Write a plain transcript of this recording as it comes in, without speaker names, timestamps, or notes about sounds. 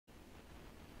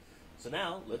So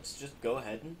now let's just go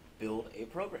ahead and build a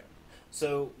program.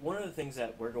 So one of the things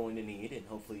that we're going to need, and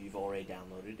hopefully you've already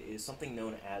downloaded, is something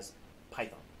known as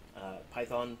Python.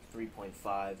 Python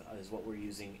 3.5 is what we're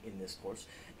using in this course.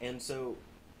 And so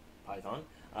Python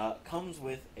comes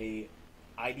with a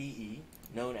IDE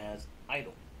known as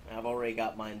idle. I've already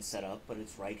got mine set up, but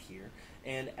it's right here.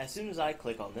 And as soon as I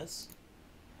click on this,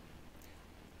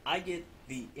 I get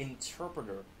the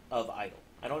interpreter of idle.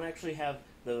 I don't actually have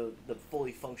the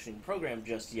fully functioning program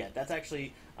just yet. That's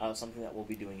actually something that we'll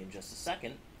be doing in just a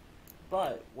second.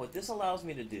 But what this allows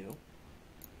me to do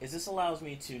is this allows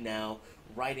me to now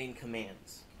write in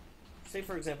commands. Say,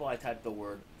 for example, I type the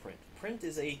word print. Print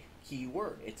is a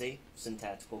keyword. It's a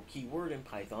syntactical keyword in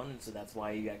Python, and so that's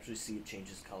why you actually see it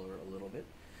changes color a little bit.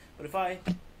 But if I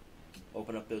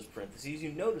open up those parentheses,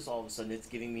 you notice all of a sudden it's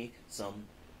giving me some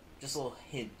just little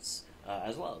hints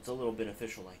as well. It's a little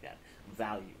beneficial like that.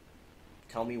 Value.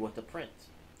 Tell me what to print.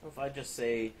 Or if I just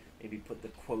say, maybe put the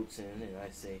quotes in, and I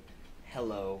say,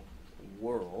 hello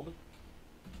world,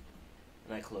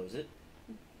 and I close it,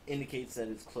 indicates that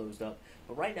it's closed up.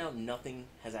 But right now, nothing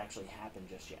has actually happened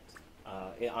just yet.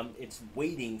 It's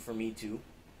waiting for me to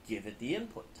give it the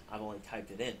input. I've only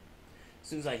typed it in. As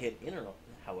soon as I hit enter,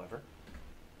 however,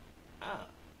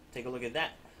 take a look at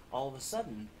that. All of a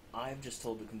sudden, I've just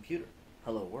told the computer,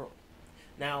 hello world.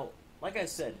 Now, like I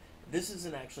said, this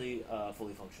isn't actually a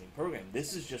fully functioning program.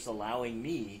 This is just allowing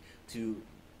me to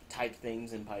type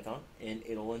things in Python, and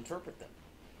it'll interpret them.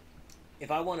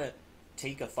 If I want to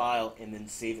take a file and then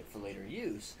save it for later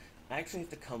use, I actually have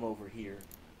to come over here,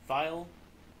 File,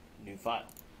 New File.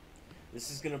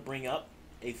 This is going to bring up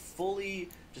a fully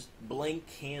just blank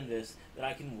canvas that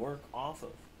I can work off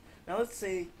of. Now let's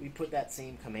say we put that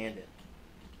same command in.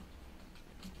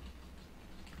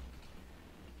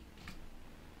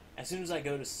 As soon as I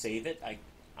go to save it,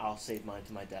 I'll save mine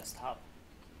to my desktop.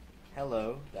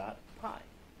 Hello.py.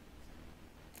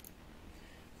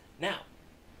 Now,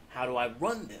 how do I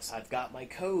run this? I've got my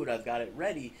code, I've got it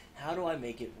ready. How do I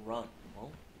make it run?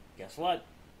 Well, guess what?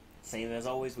 Same as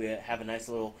always, we have a nice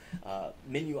little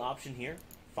menu option here,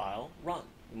 File, Run.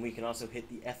 And we can also hit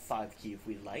the F5 key if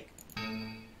we'd like.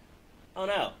 Oh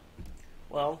no.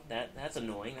 Well, that's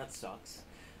annoying, that sucks.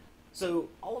 So,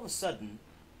 all of a sudden,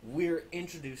 we're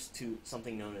introduced to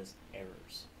something known as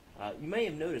errors. You may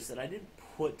have noticed that I didn't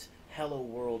put hello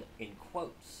world in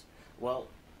quotes. Well,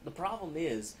 the problem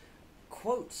is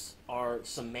quotes are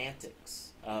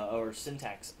semantics or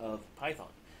syntax of Python,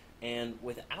 and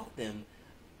without them,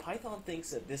 Python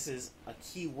thinks that this is a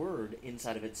key word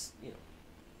inside of its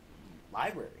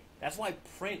library. That's why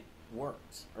print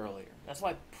worked earlier. That's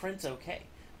why print's okay.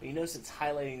 But you notice it's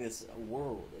highlighting this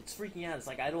world. It's freaking out. It's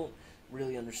like, I don't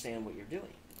really understand what you're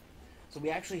doing. So we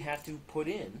actually have to put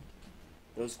in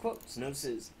those quotes. Notice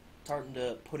it's starting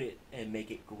to put it and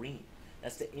make it green.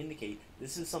 That's to indicate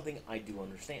this is something I do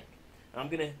understand. And I'm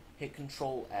going to hit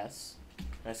Control S.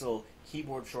 Nice little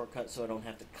keyboard shortcut so I don't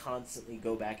have to constantly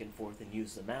go back and forth and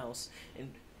use the mouse.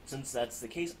 And since that's the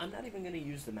case, I'm not even going to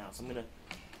use the mouse. I'm going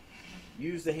to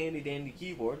use the handy dandy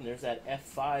keyboard, and there's that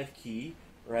F5 key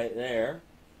right there.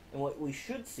 And what we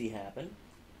should see happen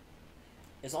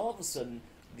is all of a sudden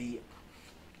the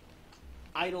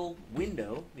idle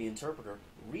window, the interpreter,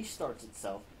 restarts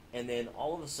itself, and then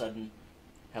all of a sudden,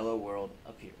 hello world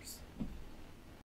appears.